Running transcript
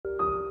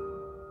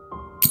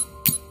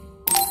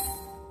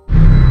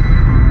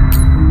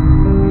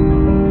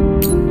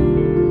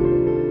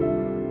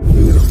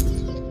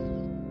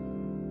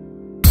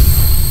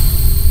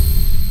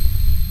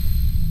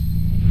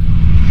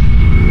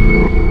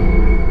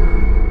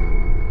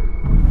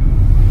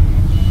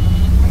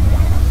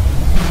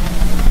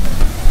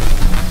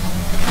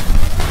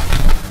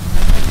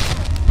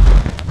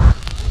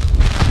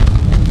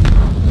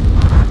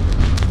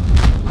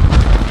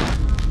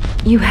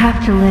You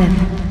have to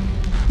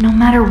live, no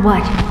matter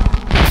what.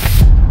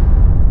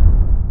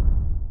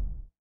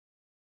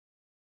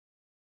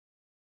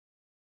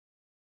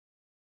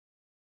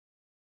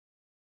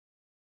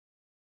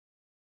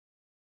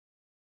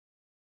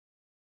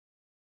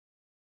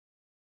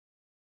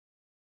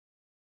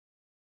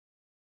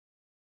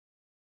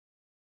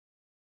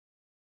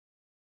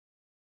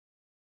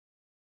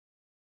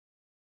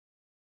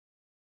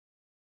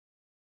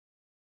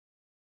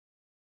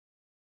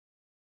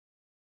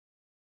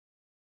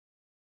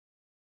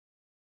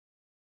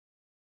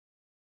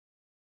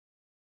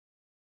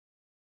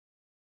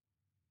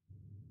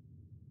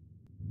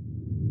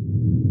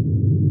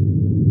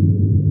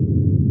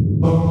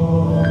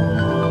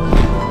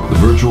 The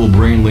virtual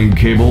brain link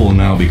cable will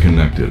now be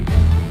connected.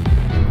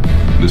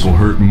 This will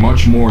hurt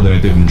much more than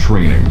it did in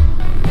training.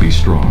 Be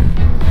strong.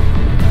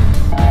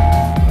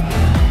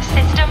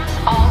 Systems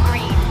all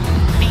green.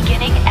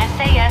 Beginning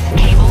SAS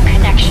cable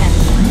connection.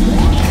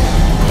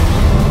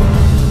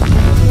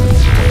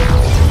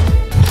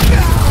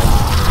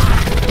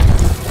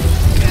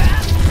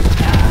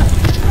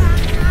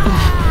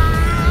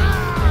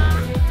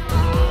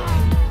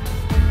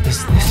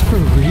 Is this for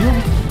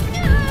real?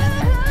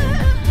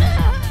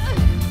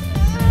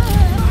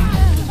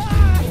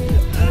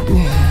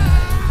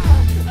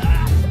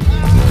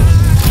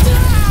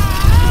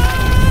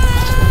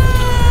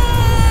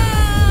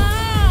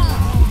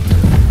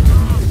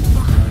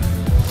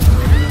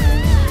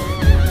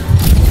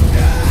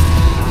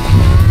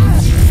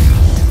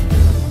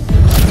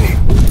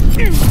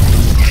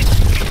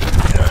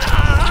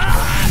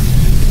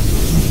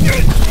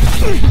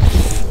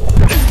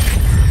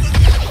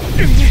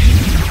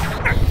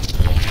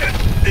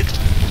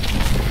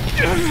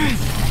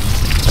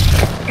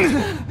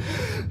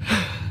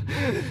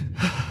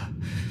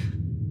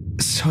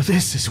 So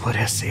this is what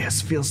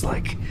SAS feels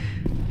like.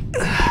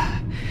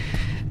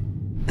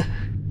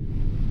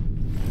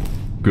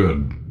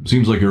 Good.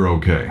 Seems like you're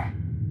okay.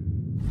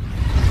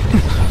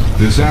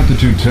 This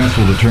aptitude test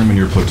will determine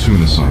your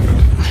platoon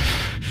assignment.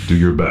 Do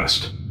your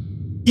best.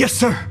 Yes,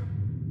 sir!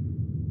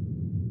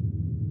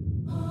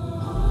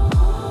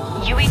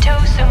 Yuito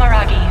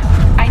Sumeragi.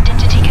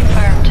 Identity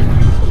confirmed.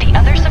 The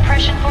other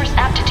suppression force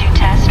aptitude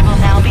test will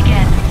now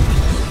begin.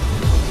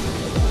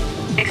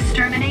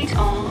 Exterminate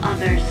all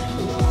others.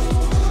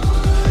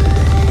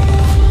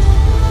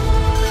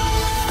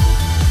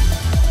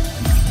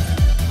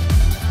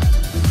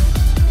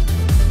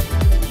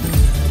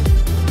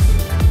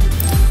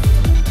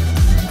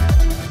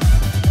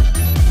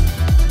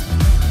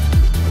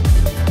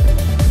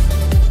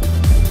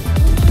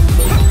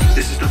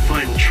 This is the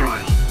final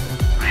trial.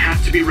 I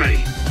have to be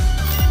ready.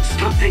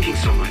 Stop thinking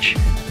so much.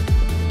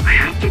 I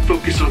have to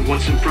focus on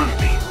what's in front of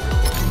me.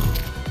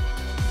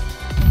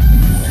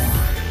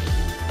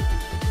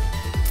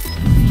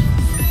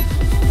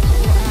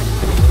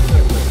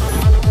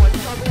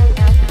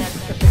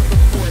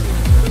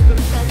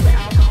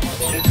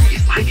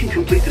 If I can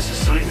complete this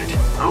assignment,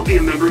 I'll be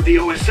a member of the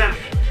OSF.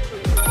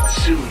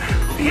 Soon,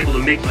 I'll be able to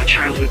make my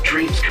childhood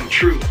dreams come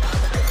true.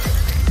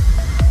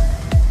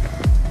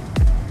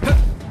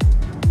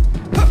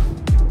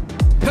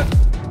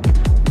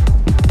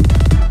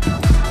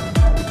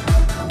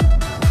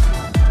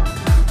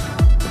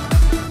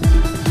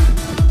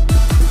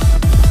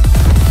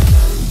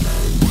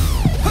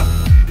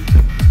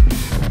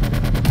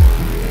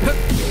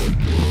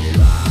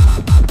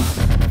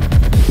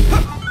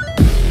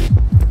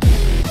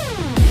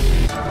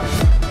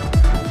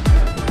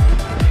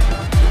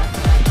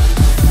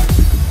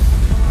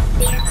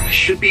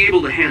 Be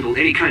able to handle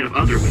any kind of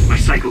other with my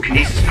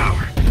psychokinesis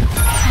power.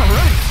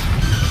 Alright!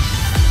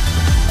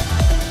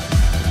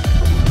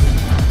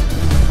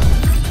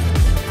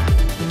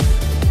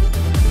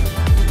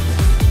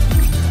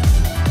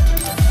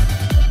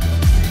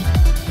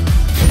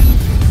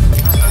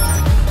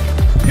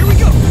 Here we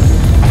go!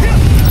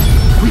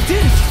 We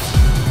did it!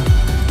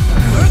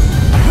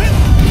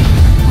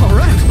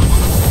 Alright!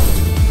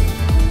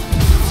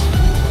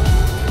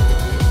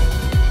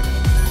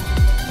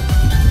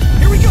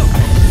 Here we go!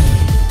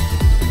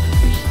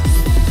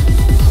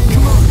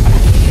 Come on!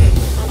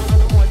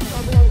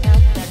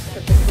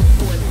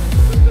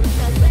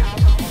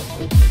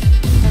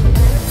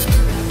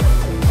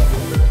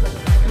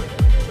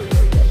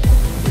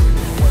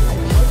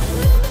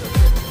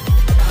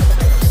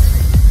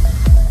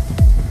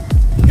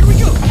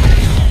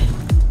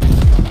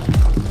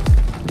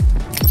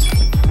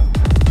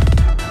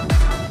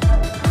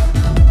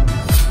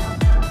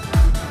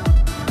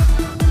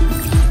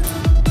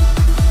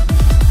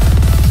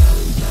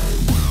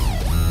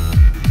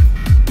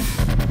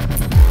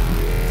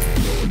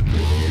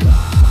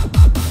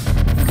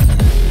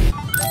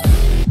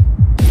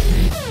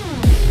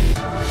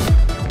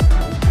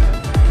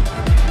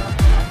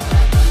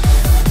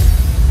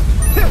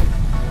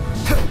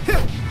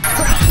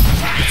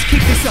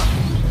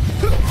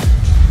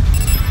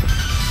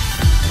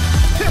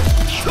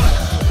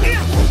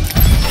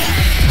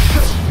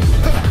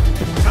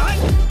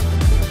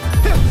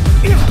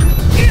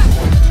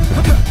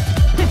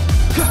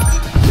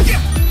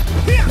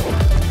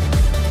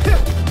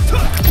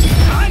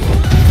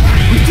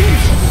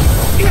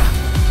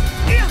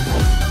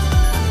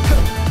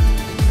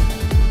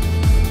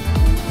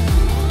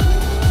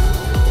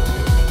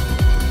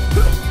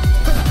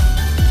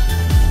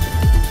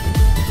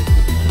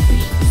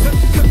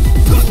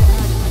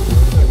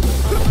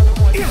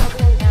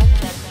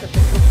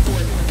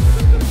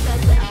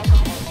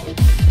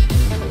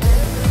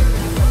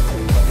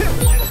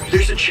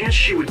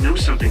 she would know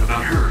something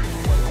about her.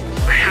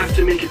 I have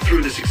to make it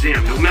through this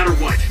exam, no matter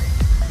what.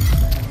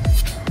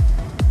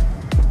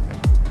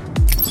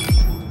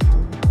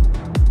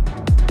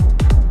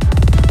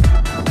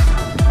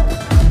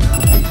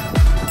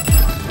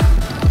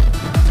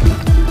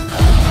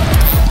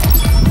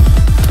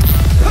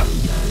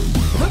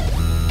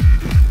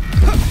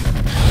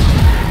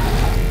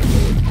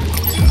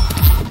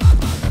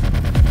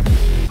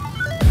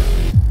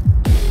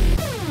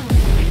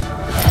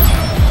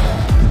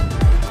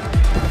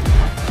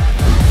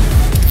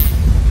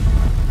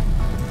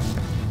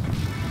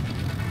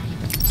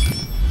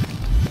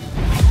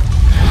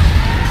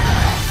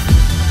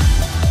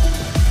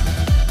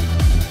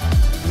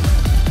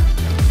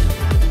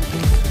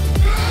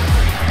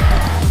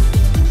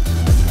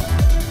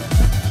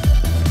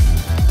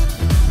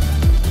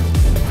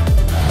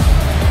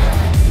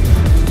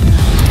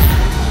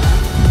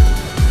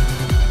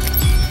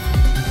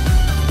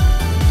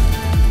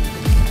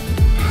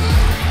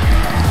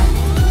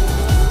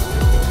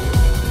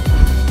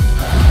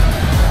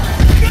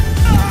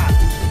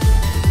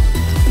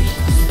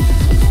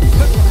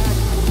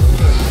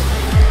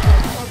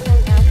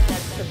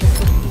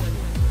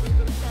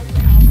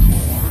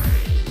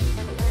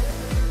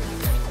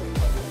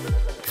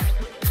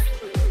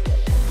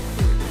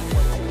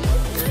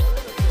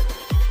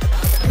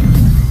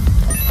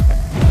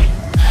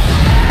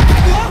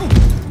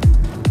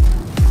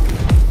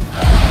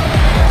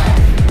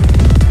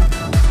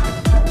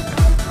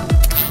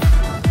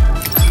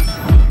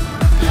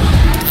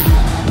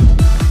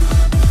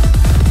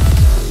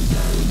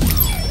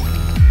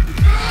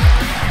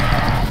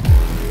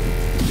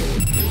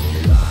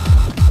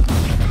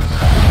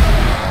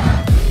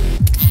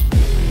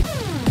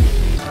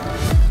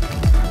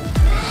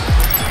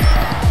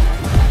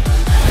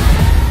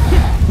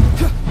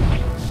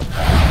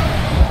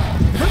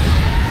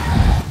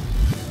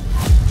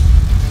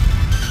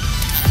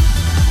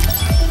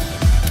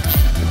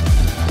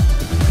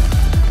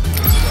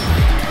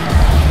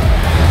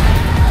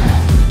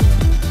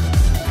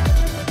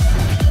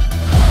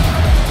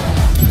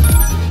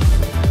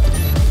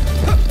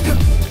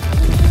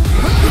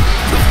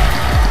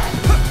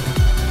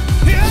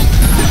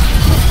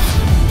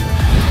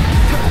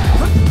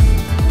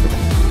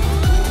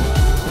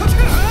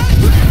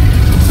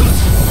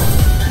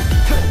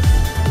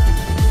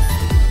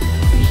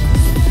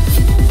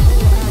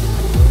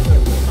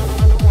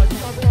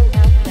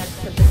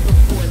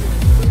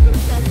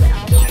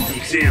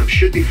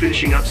 Should be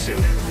finishing up soon.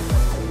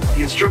 The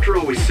instructor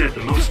always said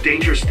the most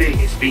dangerous thing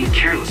is being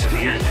careless in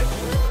the end.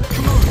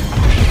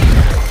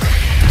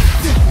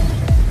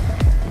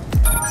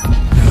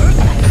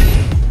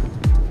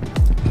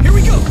 Here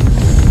we go!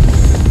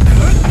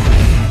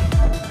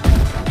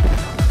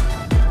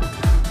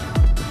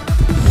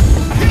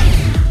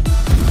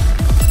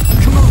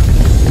 Come on!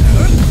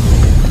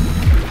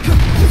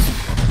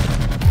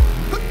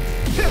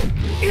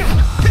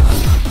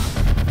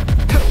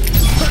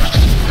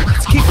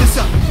 Let's keep this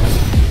up!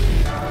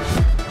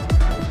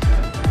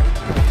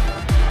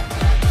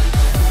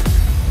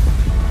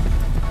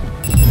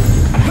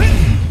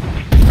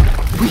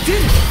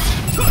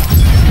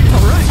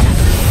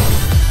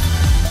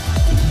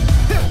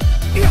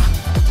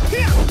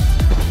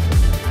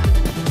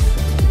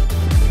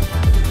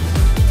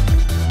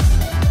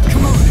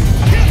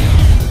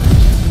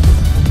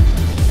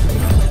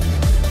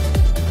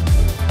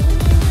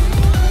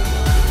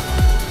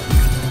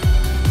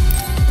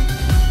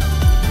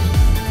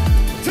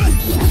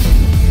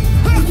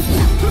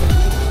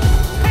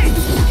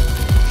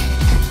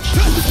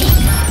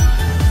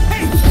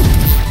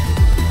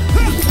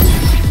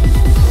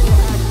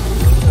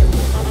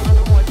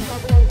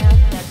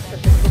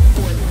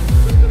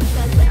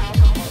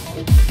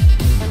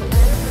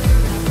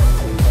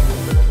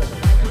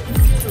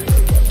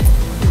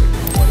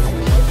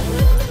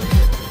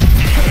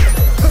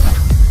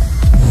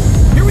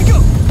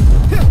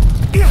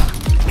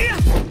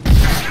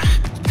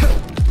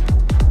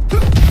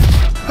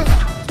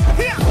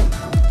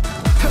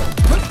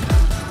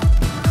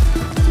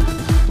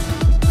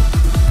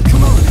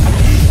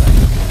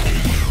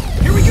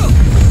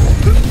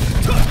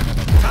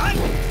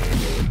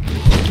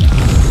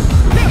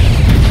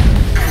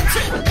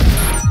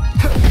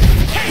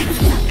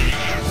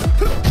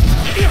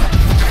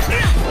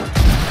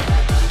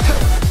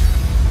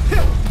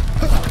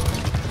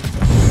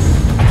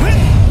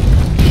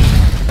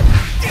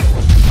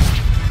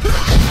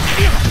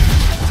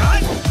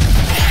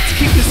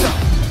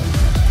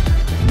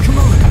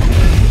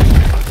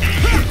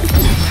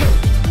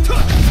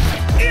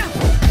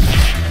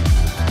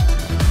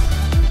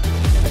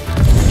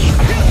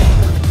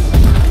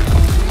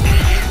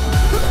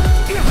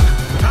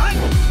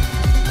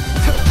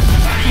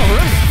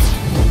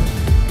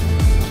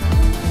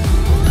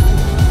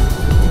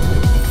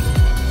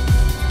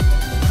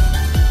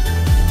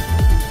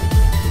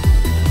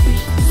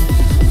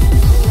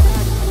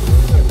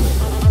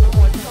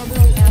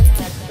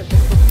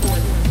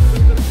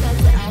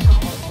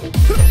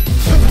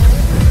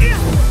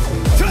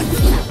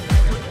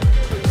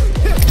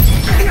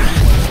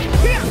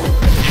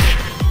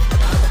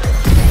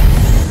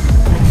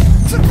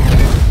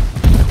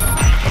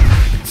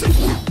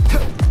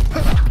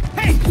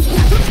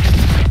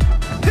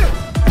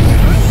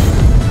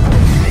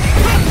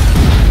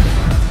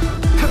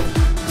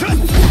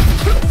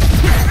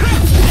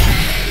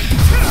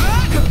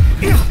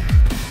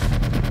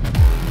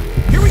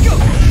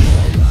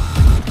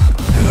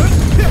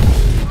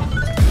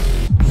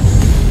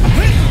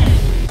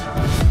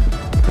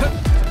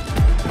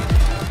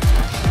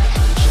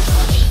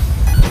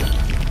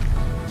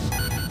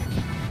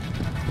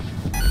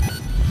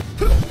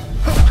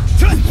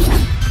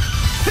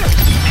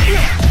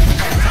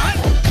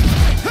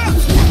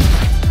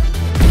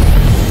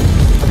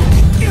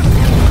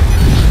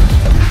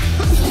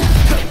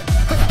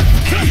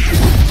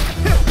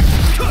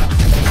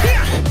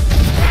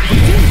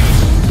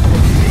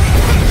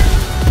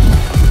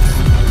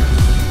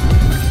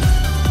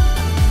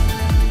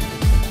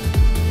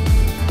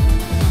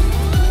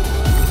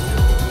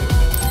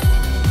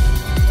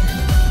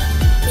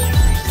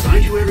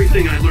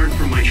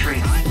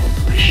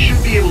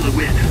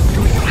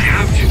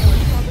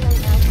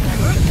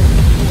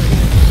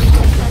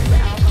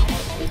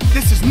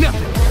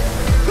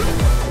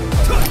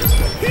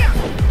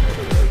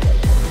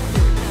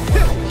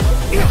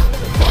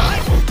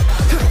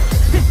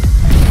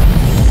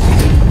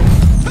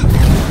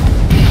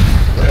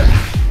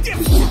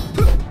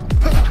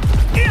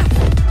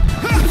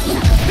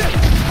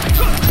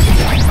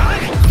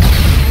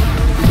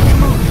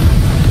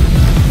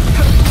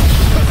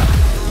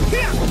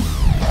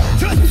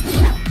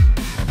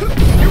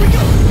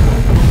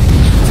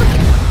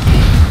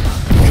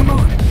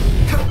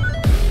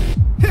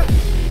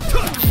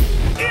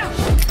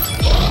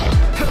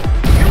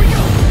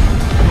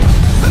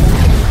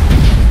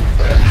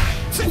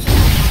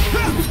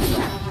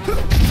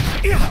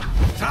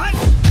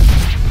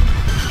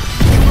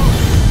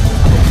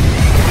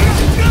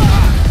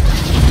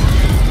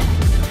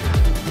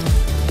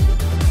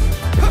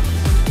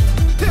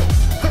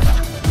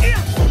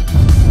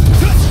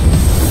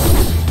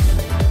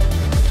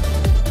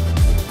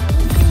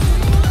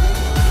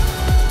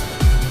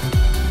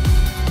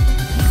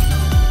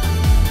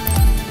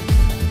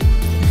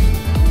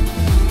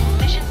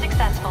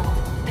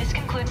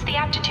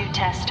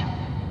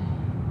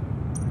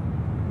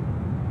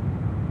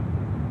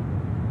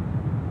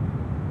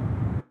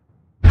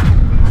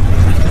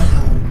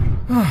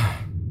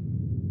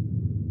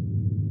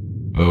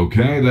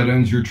 Okay, that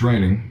ends your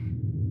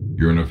training.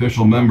 You're an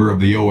official member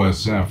of the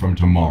OSF from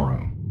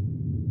tomorrow.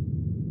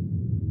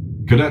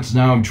 Cadets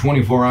now have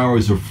 24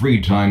 hours of free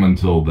time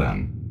until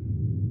then.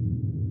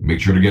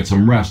 Make sure to get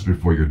some rest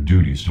before your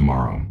duties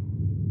tomorrow.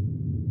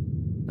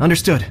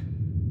 Understood.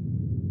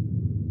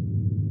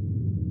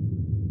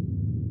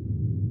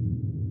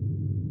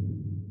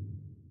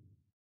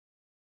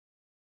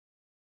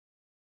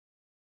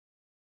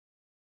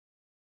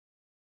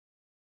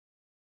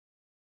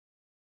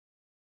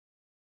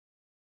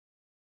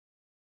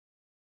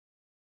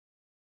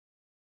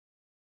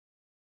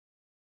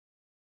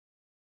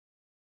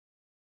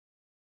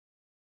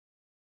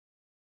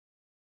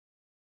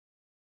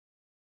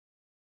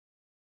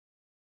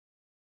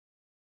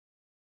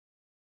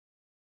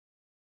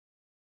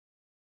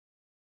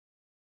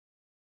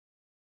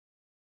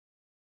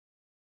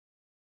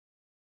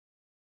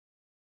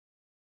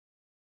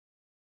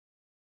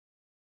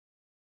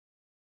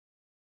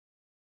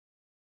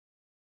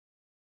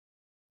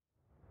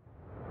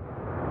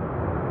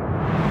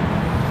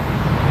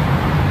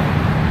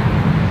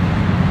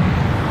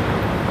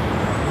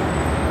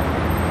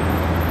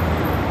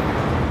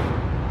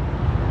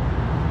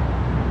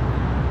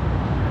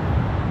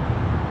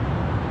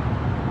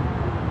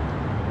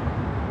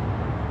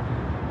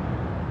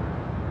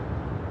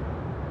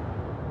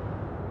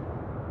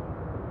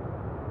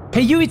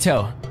 Hey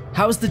Yuito,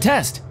 how was the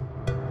test?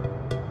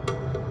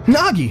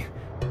 Nagi!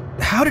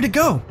 How did it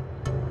go?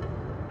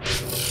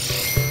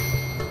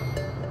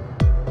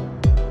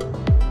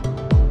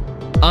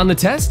 On the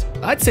test,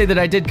 I'd say that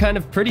I did kind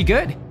of pretty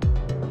good.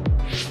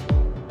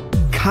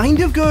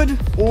 Kind of good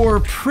or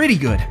pretty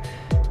good?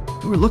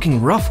 You were looking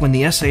rough when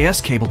the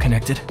SAS cable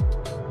connected.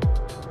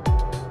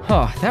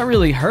 Oh, that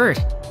really hurt.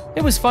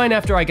 It was fine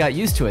after I got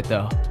used to it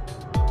though.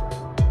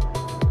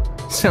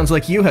 Sounds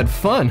like you had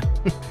fun.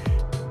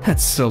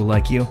 That's so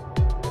like you.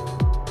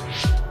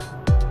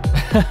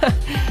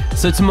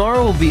 So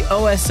tomorrow will be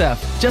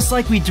OSF, just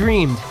like we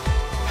dreamed.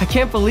 I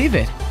can't believe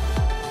it.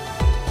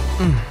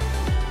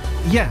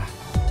 Yeah.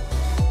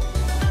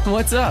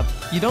 What's up?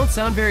 You don't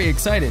sound very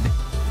excited.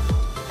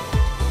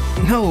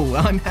 No,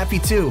 I'm happy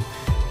too.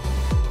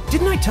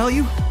 Didn't I tell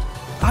you?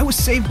 I was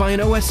saved by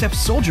an OSF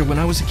soldier when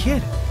I was a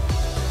kid.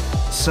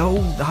 So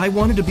I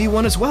wanted to be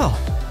one as well.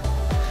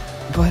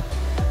 But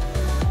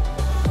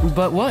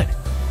what?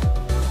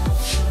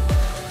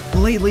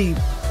 Lately,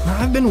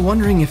 I've been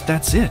wondering if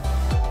that's it.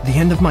 The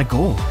end of my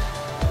goal.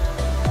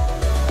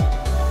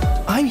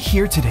 I'm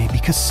here today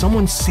because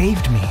someone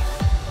saved me.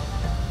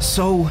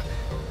 So,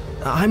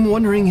 I'm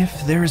wondering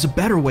if there is a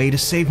better way to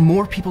save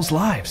more people's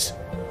lives.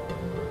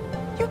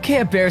 You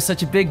can't bear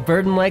such a big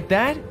burden like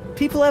that.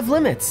 People have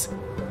limits.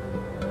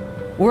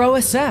 We're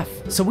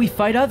OSF, so we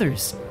fight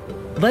others.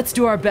 Let's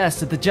do our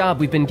best at the job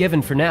we've been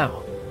given for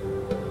now.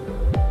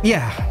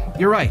 Yeah,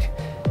 you're right.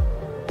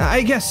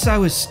 I guess I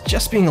was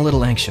just being a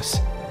little anxious.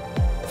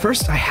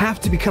 First, I have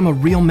to become a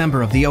real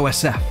member of the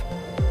OSF.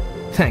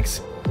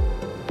 Thanks.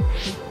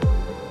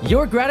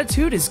 Your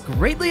gratitude is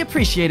greatly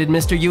appreciated,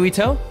 Mr.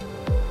 Yuito.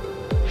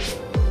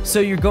 So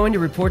you're going to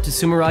report to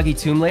Sumeragi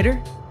Tomb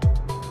later?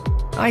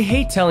 I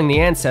hate telling the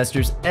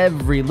ancestors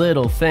every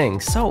little thing,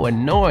 so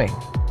annoying.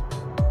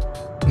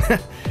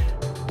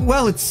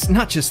 Well, it's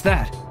not just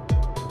that.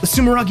 The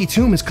Sumeragi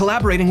Tomb is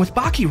collaborating with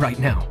Baki right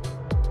now.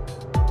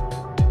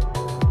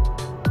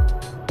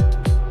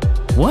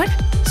 What?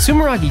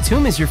 Sumeragi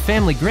Tomb is your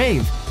family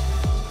grave.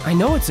 I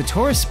know it's a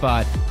tourist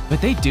spot, but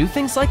they do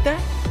things like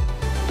that?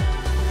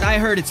 I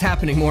heard it's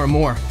happening more and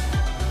more.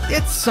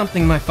 It's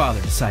something my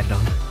father decided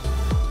on.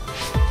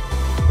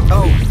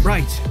 Oh,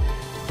 right.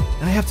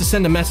 I have to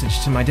send a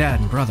message to my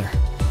dad and brother.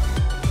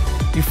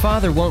 Your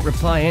father won't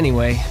reply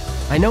anyway.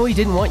 I know he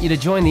didn't want you to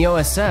join the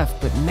OSF,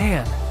 but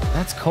man,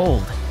 that's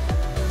cold.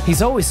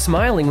 He's always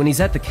smiling when he's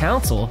at the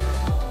council.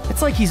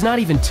 It's like he's not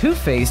even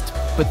two-faced,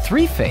 but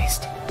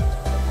three-faced.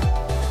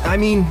 I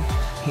mean,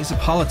 he's a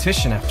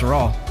politician after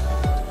all.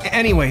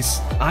 Anyways,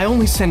 I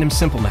only send him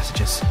simple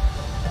messages.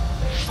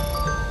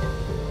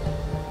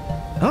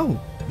 Oh,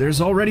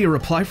 there's already a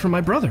reply from my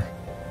brother.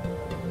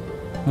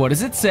 What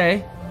does it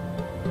say?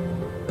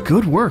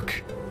 Good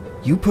work.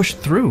 You pushed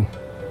through.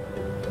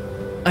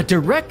 A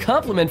direct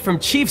compliment from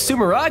Chief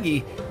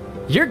Sumeragi.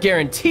 You're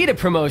guaranteed a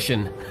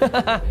promotion.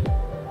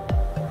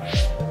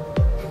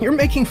 You're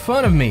making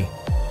fun of me.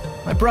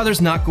 My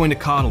brother's not going to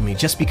coddle me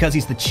just because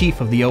he's the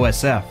chief of the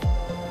OSF.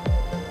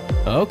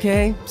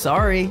 Okay,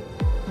 sorry.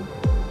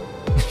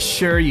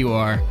 Sure you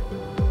are.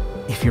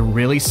 If you're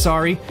really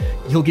sorry,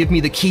 you'll give me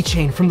the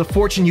keychain from the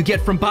fortune you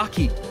get from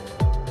Baki.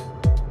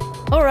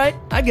 Alright,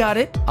 I got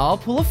it. I'll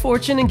pull a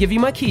fortune and give you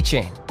my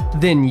keychain.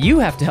 Then you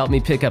have to help me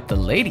pick up the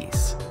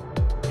ladies.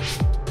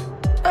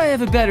 I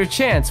have a better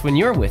chance when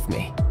you're with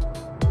me.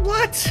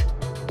 What?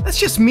 That's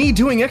just me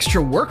doing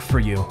extra work for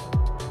you.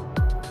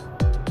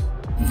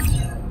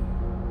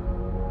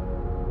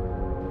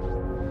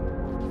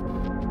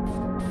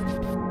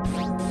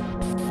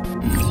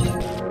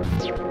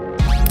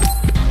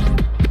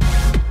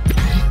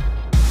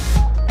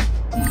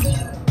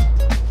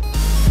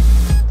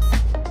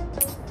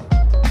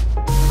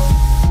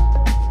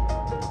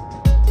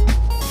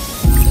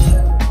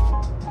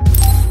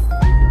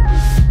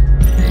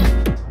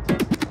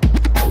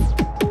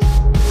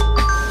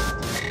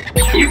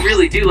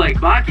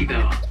 Baki,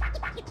 though?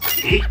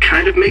 He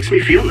kind of makes me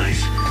feel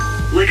nice.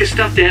 Like a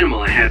stuffed animal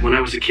I had when I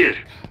was a kid.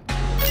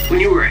 When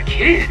you were a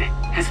kid?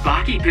 Has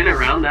Baki been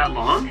around that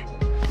long?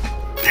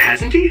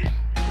 Hasn't he?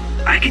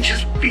 I can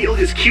just feel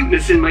his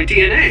cuteness in my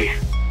DNA.